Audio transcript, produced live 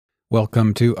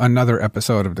Welcome to another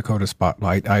episode of Dakota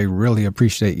Spotlight. I really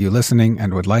appreciate you listening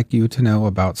and would like you to know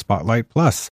about Spotlight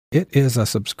Plus. It is a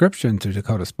subscription to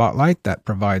Dakota Spotlight that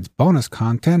provides bonus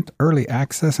content, early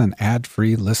access, and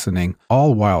ad-free listening,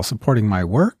 all while supporting my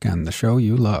work and the show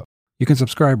you love. You can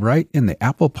subscribe right in the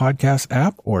Apple Podcast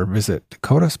app or visit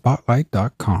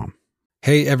dakotaspotlight.com.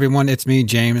 Hey everyone, it's me,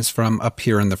 James, from up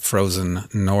here in the frozen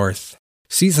north.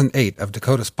 Season 8 of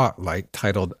Dakota Spotlight,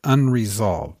 titled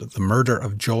Unresolved, The Murder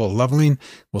of Joel Loveling,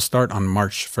 will start on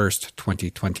March 1st,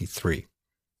 2023.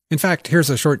 In fact, here's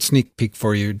a short sneak peek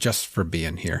for you just for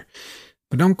being here.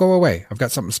 But don't go away. I've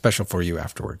got something special for you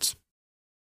afterwards.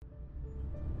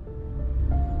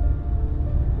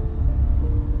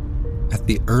 At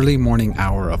the early morning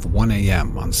hour of 1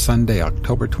 a.m. on Sunday,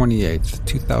 October 28,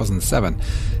 2007,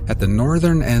 at the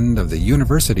northern end of the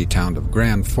university town of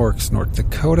Grand Forks, North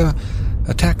Dakota,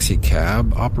 a taxi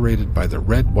cab operated by the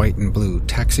Red, White, and Blue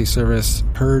taxi service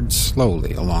purred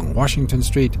slowly along Washington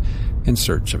Street in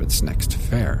search of its next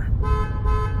fare.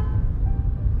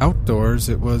 Outdoors,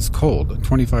 it was cold,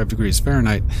 25 degrees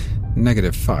Fahrenheit,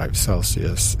 -5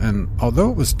 Celsius, and although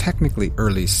it was technically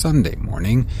early Sunday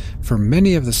morning, for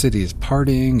many of the city's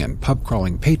partying and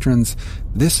pub-crawling patrons,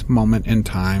 this moment in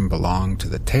time belonged to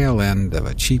the tail end of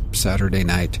a cheap Saturday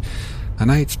night, a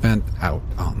night spent out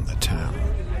on the town.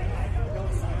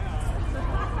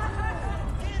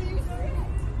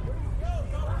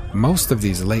 Most of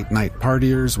these late-night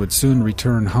partiers would soon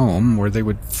return home, where they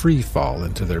would free-fall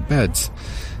into their beds.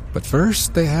 But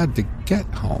first, they had to get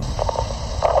home.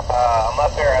 I'm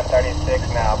up here at 36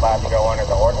 now, about to go under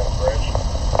the ordnance bridge.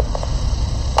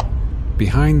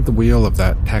 Behind the wheel of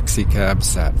that taxi cab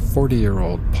sat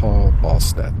 40-year-old Paul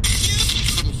Balstead.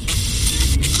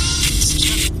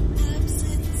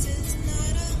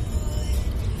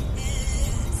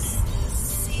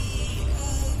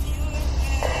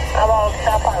 I'm on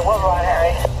Southside Woodlawn,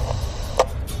 Harry.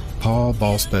 Paul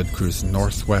Balstead cruised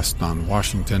northwest on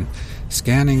Washington,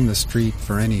 scanning the street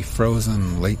for any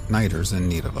frozen late-nighters in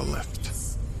need of a lift.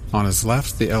 On his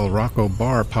left, the El Rocco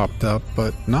bar popped up,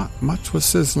 but not much was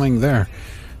sizzling there.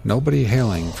 Nobody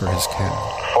hailing for his cab.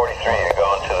 43, you're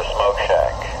going to the smoke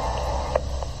shack.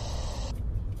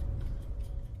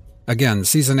 Again,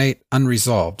 Season 8,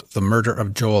 Unresolved, The Murder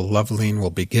of Joel Loveling, will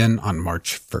begin on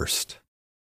March 1st.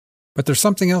 But there's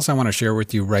something else I want to share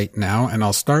with you right now, and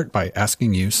I'll start by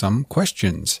asking you some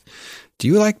questions. Do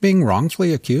you like being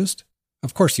wrongfully accused?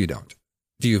 Of course you don't.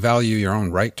 Do you value your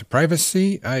own right to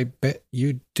privacy? I bet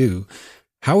you do.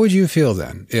 How would you feel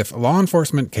then if law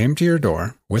enforcement came to your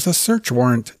door with a search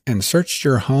warrant and searched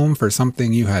your home for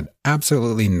something you had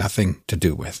absolutely nothing to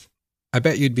do with? I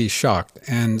bet you'd be shocked,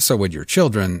 and so would your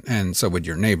children, and so would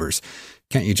your neighbors.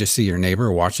 Can't you just see your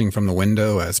neighbor watching from the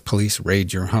window as police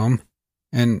raid your home?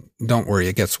 And don't worry,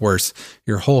 it gets worse.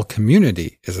 Your whole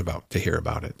community is about to hear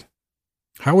about it.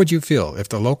 How would you feel if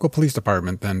the local police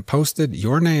department then posted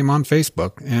your name on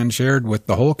Facebook and shared with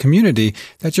the whole community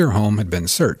that your home had been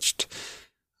searched?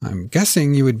 I'm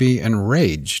guessing you would be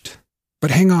enraged.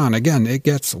 But hang on, again, it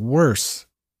gets worse.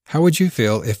 How would you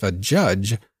feel if a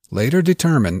judge later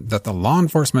determined that the law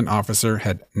enforcement officer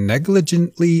had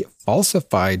negligently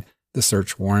falsified the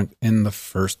search warrant in the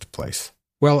first place?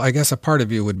 Well, I guess a part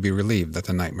of you would be relieved that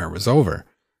the nightmare was over.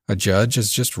 A judge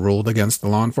has just ruled against the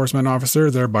law enforcement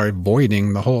officer, thereby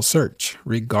voiding the whole search,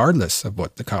 regardless of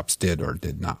what the cops did or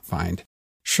did not find.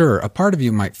 Sure, a part of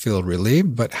you might feel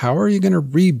relieved, but how are you going to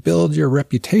rebuild your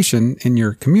reputation in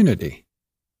your community?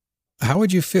 How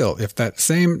would you feel if that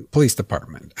same police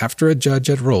department, after a judge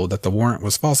had ruled that the warrant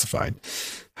was falsified,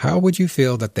 how would you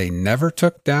feel that they never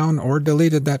took down or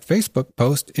deleted that Facebook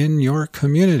post in your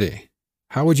community?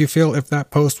 How would you feel if that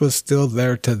post was still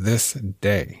there to this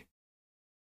day?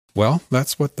 Well,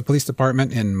 that's what the police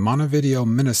department in Montevideo,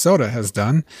 Minnesota has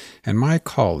done, and my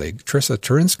colleague Trisha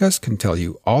Turinskas can tell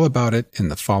you all about it in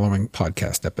the following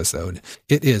podcast episode.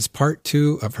 It is part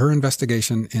 2 of her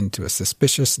investigation into a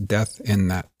suspicious death in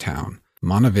that town,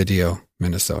 Montevideo,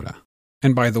 Minnesota.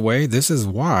 And by the way, this is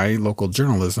why local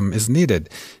journalism is needed.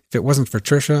 If it wasn't for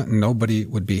Trisha, nobody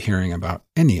would be hearing about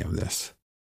any of this.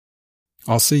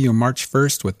 I'll see you March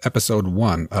 1st with episode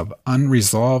 1 of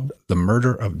Unresolved, The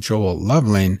Murder of Joel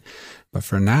Loveling. But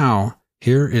for now,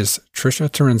 here is Trisha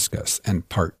Turinskas and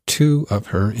part 2 of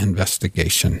her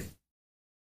investigation.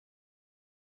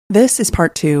 This is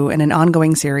part 2 in an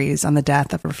ongoing series on the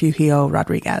death of Refugio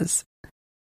Rodriguez.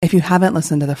 If you haven't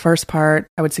listened to the first part,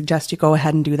 I would suggest you go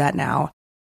ahead and do that now.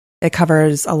 It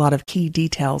covers a lot of key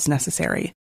details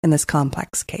necessary in this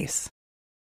complex case.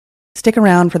 Stick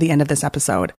around for the end of this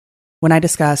episode, when I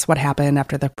discuss what happened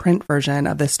after the print version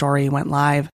of this story went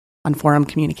live on forum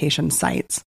communication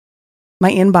sites.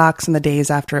 My inbox in the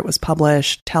days after it was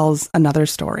published tells another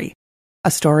story, a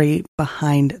story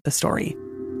behind the story.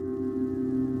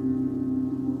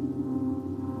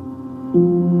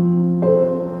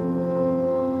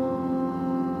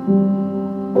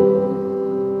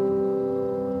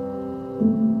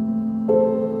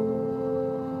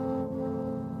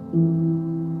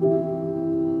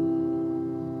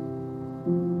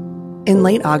 In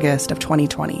late August of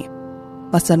 2020,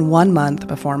 less than 1 month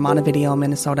before Montevideo,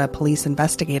 Minnesota police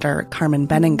investigator Carmen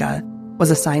Benninga was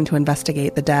assigned to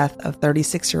investigate the death of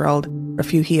 36-year-old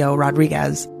Refugio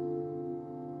Rodriguez,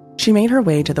 she made her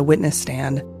way to the witness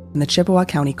stand in the Chippewa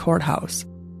County Courthouse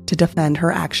to defend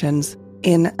her actions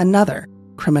in another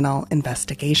criminal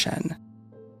investigation.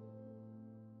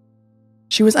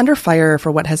 She was under fire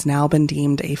for what has now been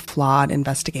deemed a flawed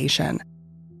investigation.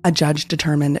 A judge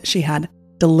determined she had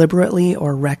deliberately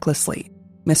or recklessly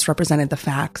misrepresented the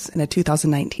facts in a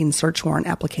 2019 search warrant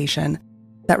application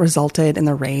that resulted in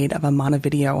the raid of a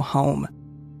Montevideo home.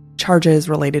 Charges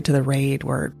related to the raid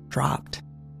were dropped.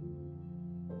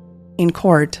 In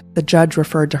court, the judge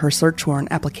referred to her search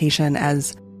warrant application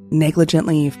as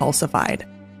negligently falsified.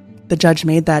 The judge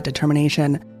made that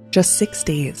determination just 6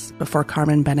 days before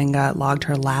Carmen Benninga logged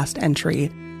her last entry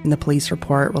in the police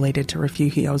report related to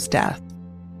Refugio's death.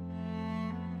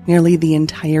 Nearly the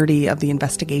entirety of the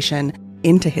investigation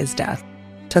into his death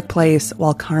took place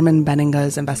while Carmen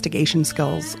Benninga's investigation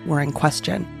skills were in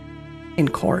question in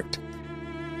court.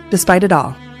 Despite it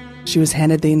all, she was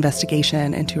handed the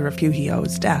investigation into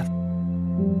Refugio's death.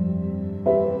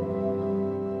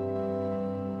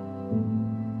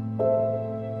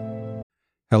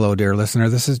 Hello, dear listener.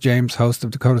 This is James, host of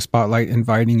Dakota Spotlight,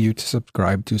 inviting you to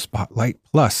subscribe to Spotlight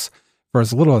Plus. For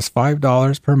as little as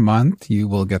 $5 per month, you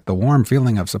will get the warm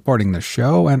feeling of supporting the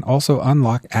show and also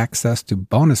unlock access to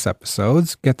bonus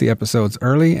episodes, get the episodes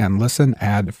early, and listen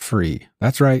ad-free.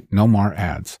 That's right, no more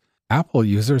ads. Apple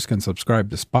users can subscribe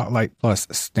to Spotlight Plus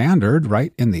Standard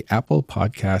right in the Apple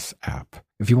Podcasts app.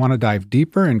 If you want to dive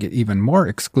deeper and get even more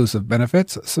exclusive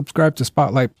benefits, subscribe to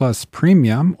Spotlight Plus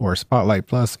Premium or Spotlight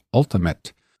Plus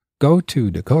Ultimate. Go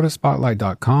to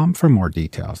dakotaspotlight.com for more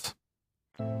details.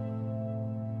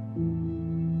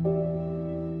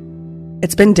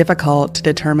 It's been difficult to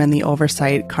determine the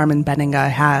oversight Carmen Benninga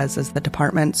has as the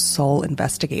department's sole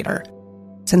investigator.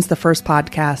 Since the first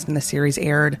podcast in the series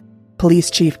aired,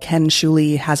 Police Chief Ken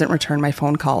Shuley hasn't returned my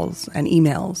phone calls and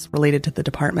emails related to the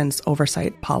department's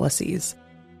oversight policies.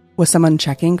 Was someone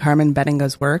checking Carmen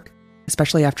Benninga's work,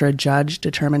 especially after a judge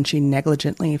determined she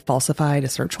negligently falsified a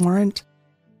search warrant?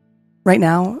 Right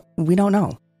now, we don't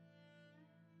know.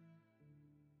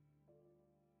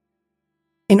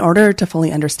 In order to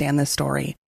fully understand this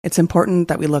story, it's important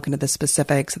that we look into the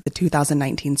specifics of the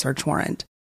 2019 search warrant.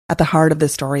 At the heart of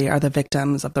this story are the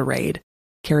victims of the raid,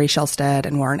 Carrie Shelstead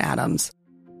and Warren Adams,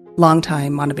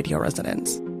 longtime Montevideo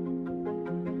residents.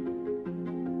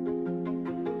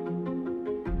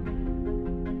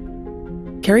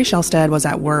 Carrie Shelstead was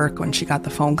at work when she got the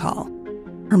phone call.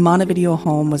 Her Montevideo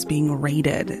home was being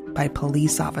raided by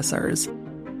police officers.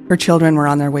 Her children were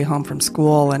on their way home from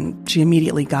school, and she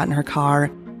immediately got in her car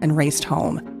and raced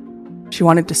home. She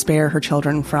wanted to spare her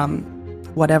children from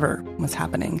whatever was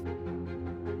happening.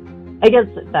 I guess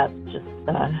that's just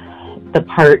the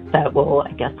part that will,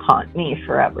 haunt me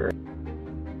forever.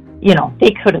 You know,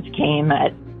 they could have came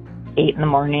at 8 in the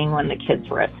morning when the kids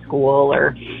were at school,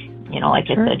 or, like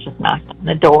I said, just knocked on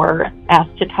the door,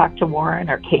 asked to talk to Warren,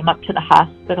 or came up to the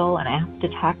hospital and asked to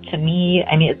talk to me.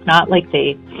 I mean, it's not like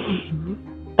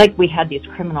like we had these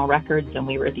criminal records and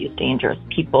we were these dangerous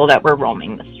people that were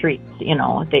roaming the streets.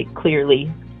 They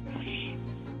clearly,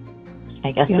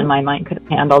 in my mind, could have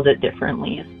handled it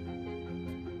differently.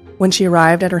 When she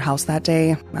arrived at her house that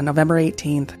day, on November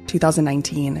 18th,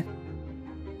 2019,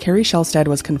 Carrie Shelstead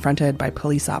was confronted by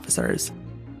police officers.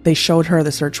 They showed her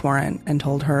the search warrant and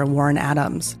told her Warren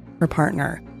Adams, her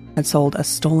partner, had sold a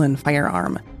stolen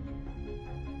firearm.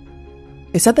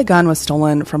 They said the gun was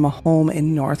stolen from a home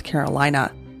in North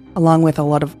Carolina, along with a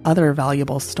lot of other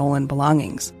valuable stolen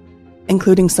belongings,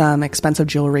 including some expensive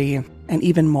jewelry and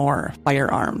even more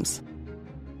firearms.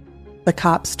 The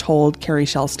cops told Carrie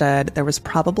Shelstead there was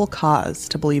probable cause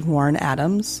to believe Warren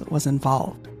Adams was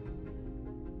involved.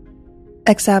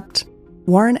 Except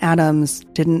Warren Adams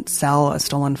didn't sell a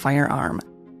stolen firearm,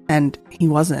 and he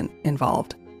wasn't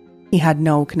involved. He had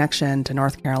no connection to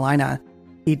North Carolina.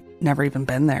 He'd never even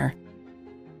been there.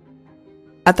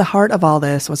 At the heart of all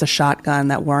this was a shotgun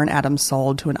that Warren Adams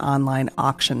sold to an online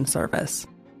auction service.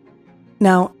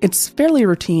 Now, it's fairly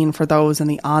routine for those in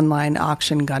the online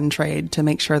auction gun trade to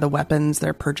make sure the weapons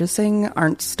they're purchasing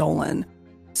aren't stolen.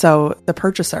 So the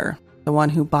purchaser, the one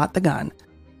who bought the gun,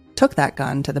 took that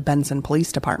gun to the Benson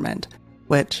Police Department,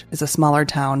 which is a smaller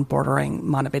town bordering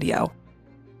Montevideo.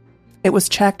 It was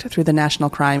checked through the National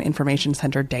Crime Information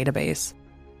Center database,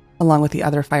 along with the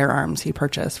other firearms he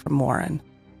purchased from Warren.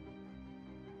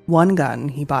 One gun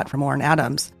he bought from Warren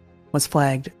Adams was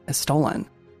flagged as stolen.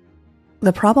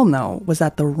 The problem, though, was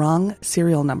that the wrong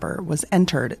serial number was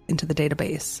entered into the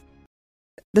database.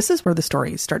 This is where the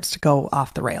story starts to go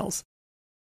off the rails.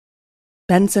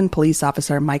 Benson police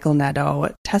officer Michael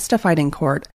Nadeau testified in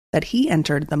court that he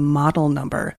entered the model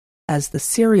number as the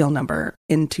serial number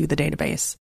into the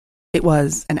database. It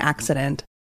was an accident.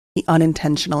 He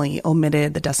unintentionally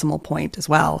omitted the decimal point as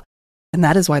well, and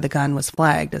that is why the gun was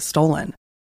flagged as stolen.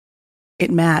 It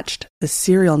matched the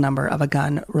serial number of a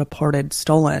gun reported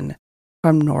stolen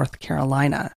from North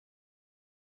Carolina.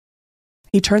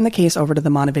 He turned the case over to the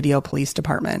Montevideo Police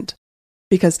Department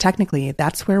because technically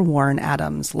that's where Warren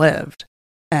Adams lived,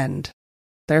 and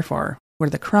therefore where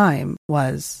the crime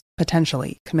was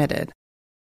potentially committed.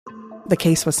 The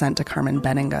case was sent to Carmen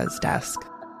Benninga's desk.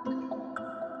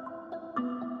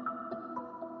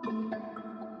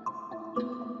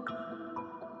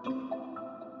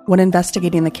 When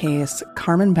investigating the case,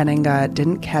 Carmen Benninga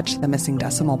didn't catch the missing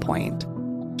decimal point.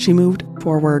 She moved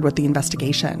forward with the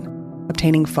investigation,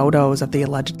 obtaining photos of the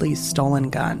allegedly stolen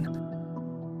gun.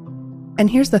 And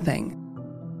here's the thing.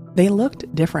 They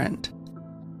looked different.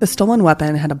 The stolen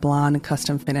weapon had a blonde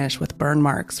custom finish with burn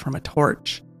marks from a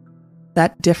torch.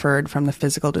 That differed from the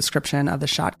physical description of the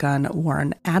shotgun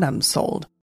Warren Adams sold.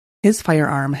 His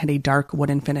firearm had a dark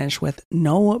wooden finish with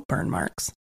no burn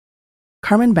marks.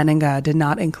 Carmen Benninga did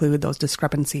not include those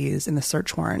discrepancies in the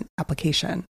search warrant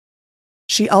application.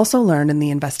 She also learned in the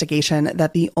investigation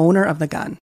that the owner of the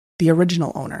gun, the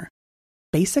original owner,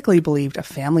 basically believed a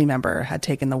family member had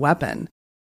taken the weapon.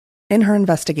 In her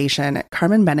investigation,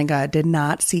 Carmen Benninga did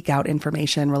not seek out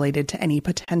information related to any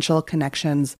potential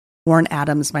connections Warren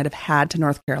Adams might have had to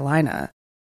North Carolina.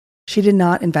 She did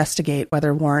not investigate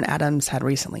whether Warren Adams had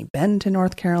recently been to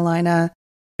North Carolina,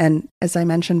 and as I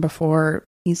mentioned before,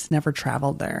 he's never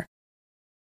traveled there.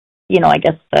 I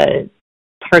guess the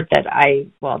part that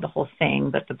the whole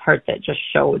thing, but the part that just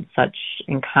showed such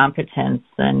incompetence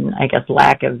and I guess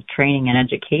lack of training and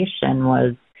education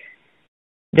was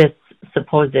this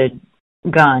supposed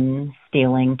gun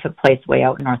stealing took place way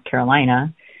out in North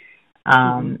Carolina.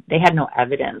 They had no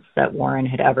evidence that Warren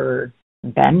had ever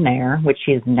been there, which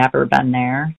he's never been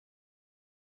there.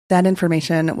 That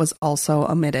information was also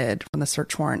omitted from the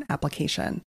search warrant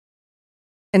application.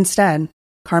 Instead,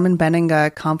 Carmen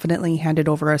Benninga confidently handed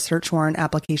over a search warrant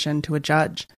application to a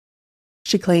judge.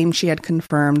 She claimed she had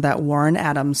confirmed that Warren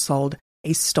Adams sold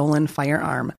a stolen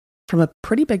firearm from a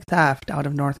pretty big theft out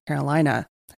of North Carolina,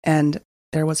 and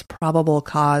there was probable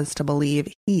cause to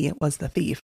believe he was the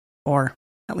thief, or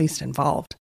at least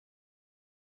involved.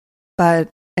 But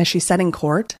as she said in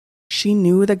court, she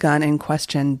knew the gun in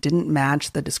question didn't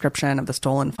match the description of the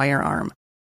stolen firearm.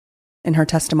 In her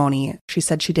testimony, she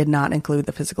said she did not include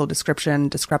the physical description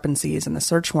discrepancies in the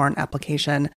search warrant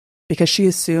application because she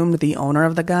assumed the owner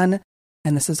of the gun,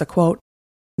 and this is a quote,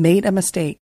 made a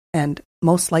mistake and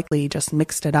most likely just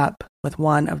mixed it up with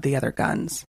one of the other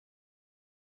guns.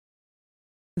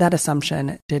 That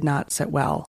assumption did not sit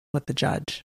well with the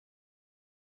judge.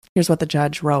 Here's what the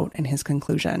judge wrote in his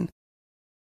conclusion.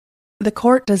 The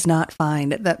court does not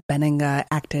find that Benninga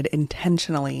acted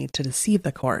intentionally to deceive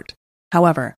the court.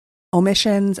 However,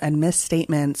 omissions and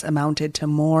misstatements amounted to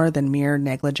more than mere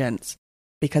negligence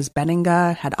because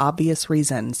Benninga had obvious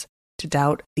reasons to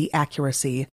doubt the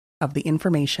accuracy of the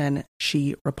information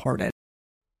she reported.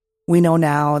 We know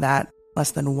now that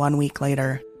less than 1 week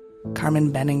later,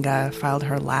 Carmen Benninga filed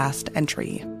her last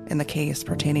entry in the case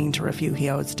pertaining to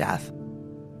Refugio's death.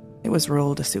 It was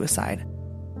ruled a suicide.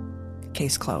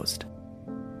 Case closed.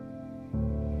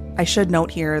 I should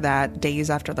note here that days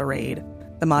after the raid,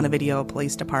 the Montevideo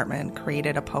Police Department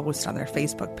created a post on their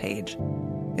Facebook page.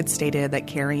 It stated that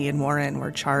Carrie and Warren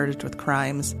were charged with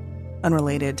crimes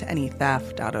unrelated to any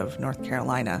theft out of North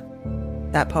Carolina.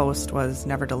 That post was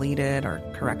never deleted or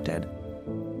corrected.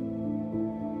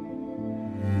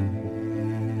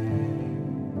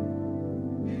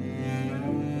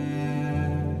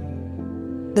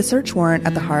 The search warrant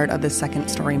at the heart of this second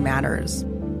story matters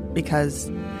because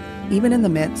even in the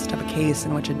midst of a case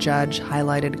in which a judge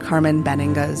highlighted Carmen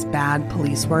Benninga's bad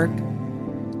police work,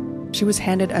 she was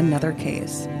handed another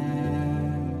case.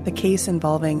 The case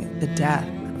involving the death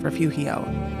of Refugio,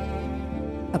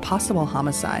 a possible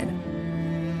homicide.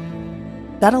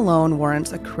 That alone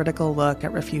warrants a critical look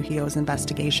at Refugio's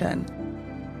investigation.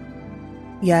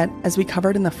 Yet, as we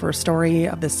covered in the first story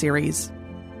of this series,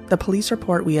 The police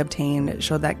report we obtained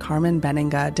showed that Carmen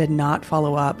Benninga did not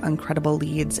follow up on credible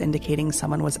leads indicating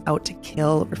someone was out to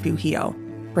kill Refugio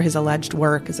for his alleged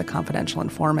work as a confidential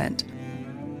informant.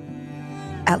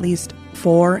 At least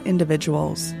 4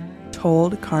 individuals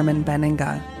told Carmen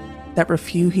Benninga that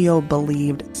Refugio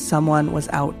believed someone was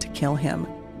out to kill him.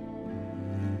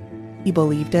 He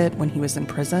believed it when he was in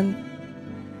prison.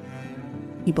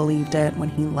 He believed it when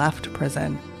he left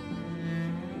prison.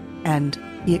 And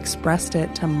he expressed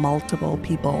it to multiple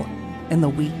people in the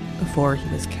week before he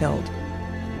was killed.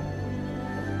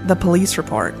 The police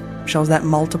report shows that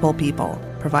multiple people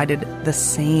provided the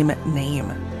same name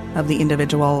of the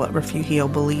individual Refugio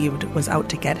believed was out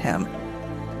to get him.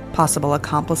 Possible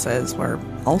accomplices were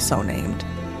also named.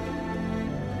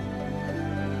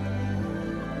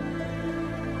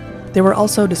 There were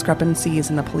also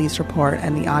discrepancies in the police report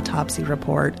and the autopsy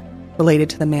report related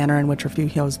to the manner in which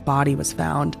Refugio's body was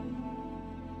found.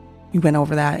 We went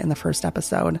over that in the first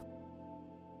episode.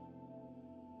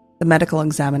 The medical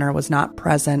examiner was not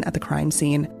present at the crime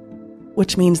scene,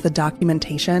 which means the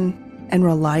documentation and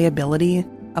reliability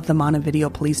of the Montevideo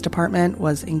Police Department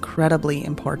was incredibly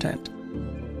important.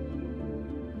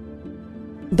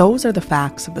 Those are the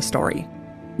facts of the story.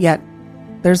 Yet,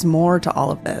 there's more to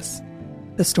all of this.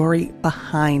 The story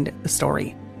behind the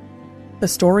story. The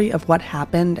story of what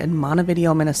happened in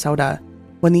Montevideo, Minnesota,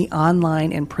 when the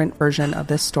online and print version of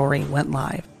this story went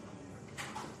live.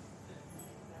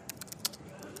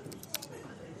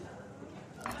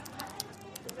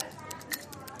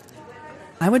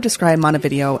 I would describe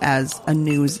Montevideo as a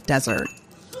news desert.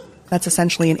 That's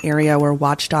essentially an area where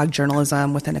watchdog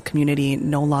journalism within a community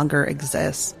no longer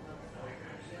exists,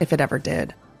 if it ever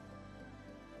did.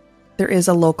 There is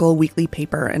a local weekly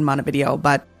paper in Montevideo,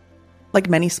 but like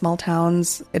many small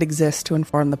towns, it exists to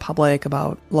inform the public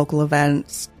about local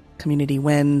events, community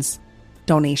wins,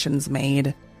 donations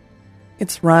made.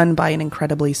 It's run by an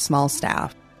incredibly small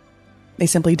staff. They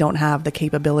simply don't have the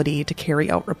capability to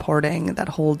carry out reporting that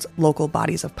holds local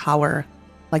bodies of power,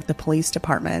 like the police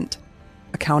department,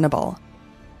 accountable.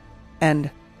 And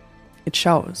it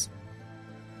shows.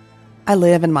 I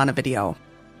live in Montevideo.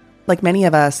 Like many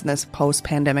of us in this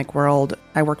post-pandemic world,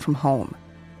 I work from home.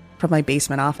 From my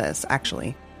basement office,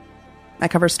 actually. I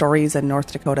cover stories in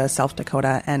North Dakota, South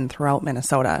Dakota, and throughout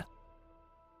Minnesota.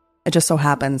 It just so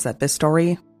happens that this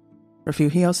story,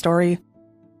 Refugio's story,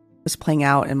 was playing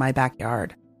out in my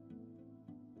backyard.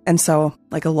 And so,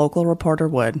 like a local reporter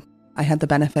would, I had the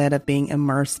benefit of being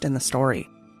immersed in the story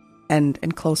and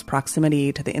in close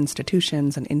proximity to the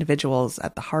institutions and individuals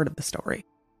at the heart of the story.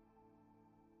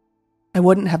 I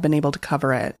wouldn't have been able to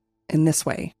cover it in this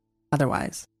way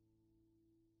otherwise.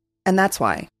 And that's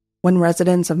why, when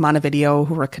residents of Montevideo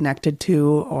who were connected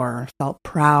to or felt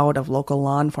proud of local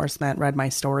law enforcement read my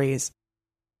stories,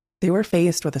 they were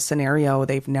faced with a scenario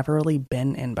they've never really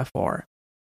been in before.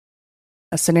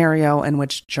 A scenario in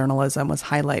which journalism was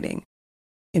highlighting,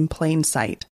 in plain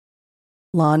sight,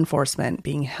 law enforcement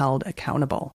being held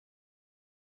accountable.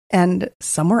 And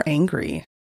some were angry.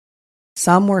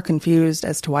 Some were confused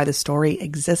as to why the story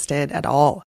existed at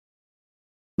all.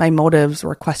 My motives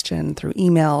were questioned through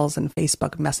emails and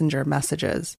Facebook Messenger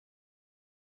messages.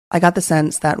 I got the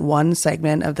sense that one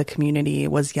segment of the community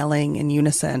was yelling in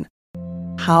unison,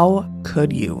 "How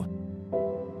could you?"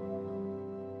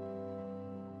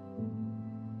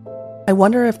 I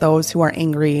wonder if those who are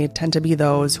angry tend to be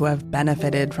those who have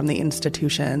benefited from the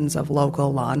institutions of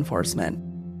local law enforcement.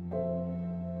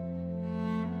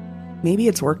 Maybe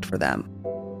it's worked for them.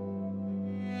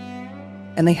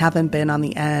 And they haven't been on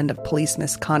the end of police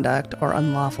misconduct or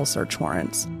unlawful search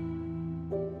warrants.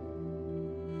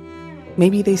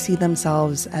 Maybe they see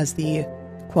themselves as the,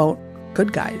 quote,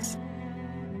 good guys.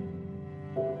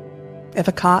 If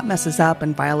a cop messes up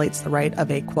and violates the right of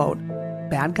a, quote,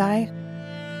 bad guy,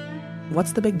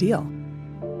 what's the big deal?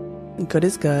 Good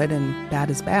is good and bad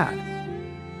is bad.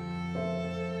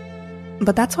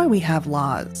 But that's why we have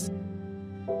laws,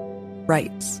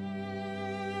 rights,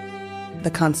 the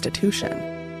Constitution.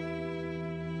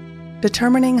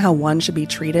 Determining how one should be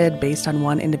treated based on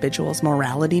one individual's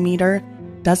morality meter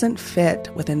doesn't fit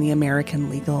within the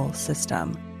American legal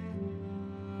system.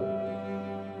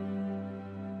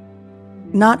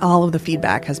 Not all of the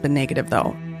feedback has been negative,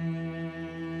 though.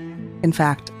 In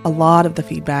fact, a lot of the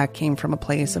feedback came from a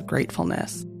place of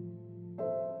gratefulness.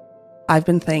 I've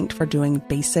been thanked for doing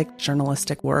basic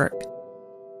journalistic work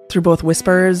through both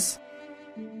whispers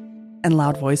and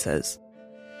loud voices.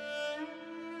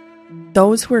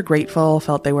 Those who were grateful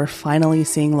felt they were finally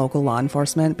seeing local law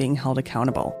enforcement being held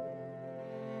accountable.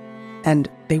 And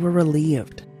they were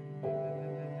relieved.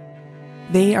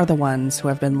 They are the ones who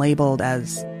have been labeled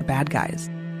as the bad guys.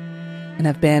 and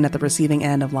have been at the receiving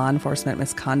end of law enforcement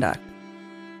misconduct.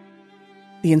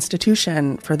 The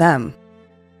institution, for them,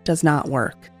 does not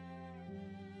work.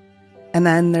 And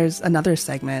then there's another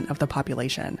segment of the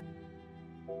population.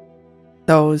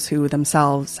 Those who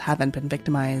themselves haven't been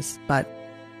victimized, but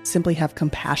simply have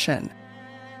compassion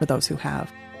for those who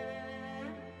have.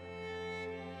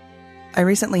 I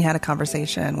recently had a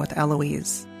conversation with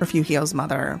Eloise, Refugio's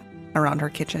mother, around her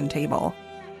kitchen table.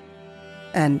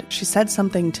 And she said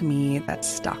something to me that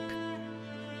stuck.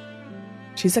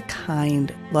 She's a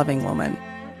kind, loving woman.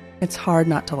 It's hard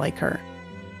not to like her.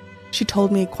 She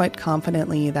told me quite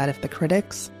confidently that if the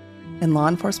critics and law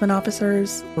enforcement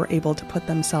officers were able to put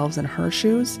themselves in her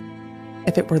shoes,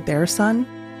 if it were their son,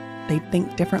 they'd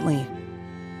think differently.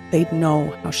 They'd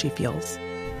know how she feels.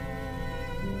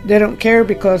 They don't care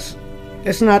because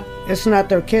it's not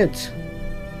their kids.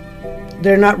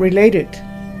 They're not related.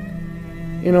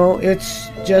 You know, it's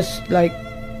just like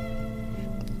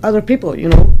other people, you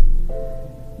know.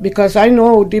 Because I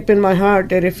know deep in my heart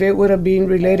that if it would have been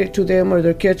related to them or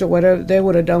their kids or whatever, they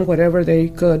would have done whatever they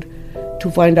could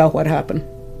to find out what happened.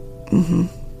 Mm-hmm.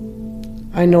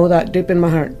 I know that deep in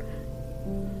my heart.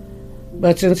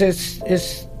 But since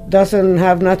it doesn't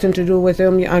have nothing to do with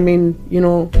them, I mean, you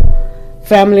know,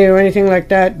 family or anything like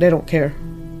that, they don't care.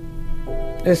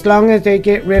 As long as they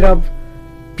get rid of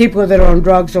people that are on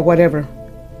drugs or whatever,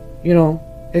 you know,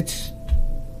 that's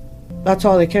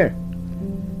all they care.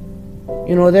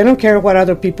 You know, they don't care what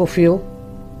other people feel,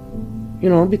 you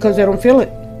know, because they don't feel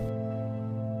it.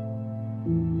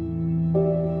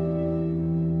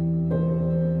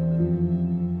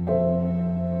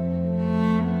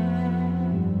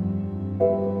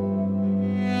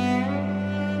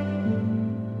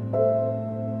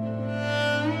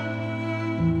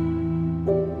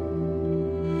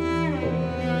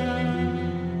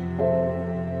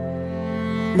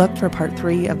 Look for part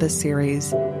 3 of this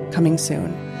series coming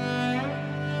soon.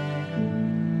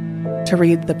 To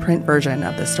read the print version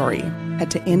of the story, head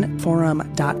to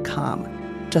inforum.com.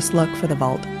 Just look for the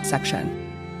Vault section.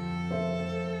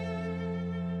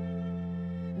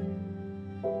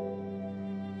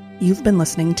 You've been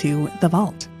listening to The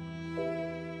Vault,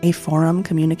 a Forum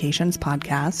Communications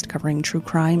podcast covering true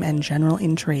crime and general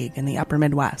intrigue in the Upper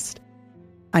Midwest.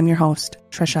 I'm your host,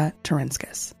 Trisha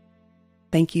Turinskis.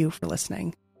 Thank you for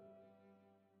listening.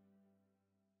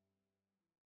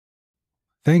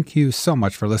 Thank you so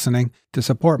much for listening. To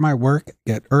support my work,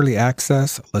 get early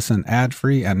access, listen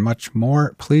ad-free, and much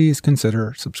more, please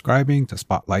consider subscribing to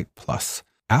Spotlight Plus.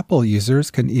 Apple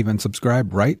users can even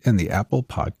subscribe right in the Apple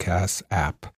Podcasts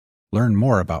app. Learn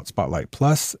more about Spotlight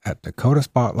Plus at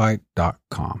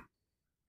dakotaspotlight.com.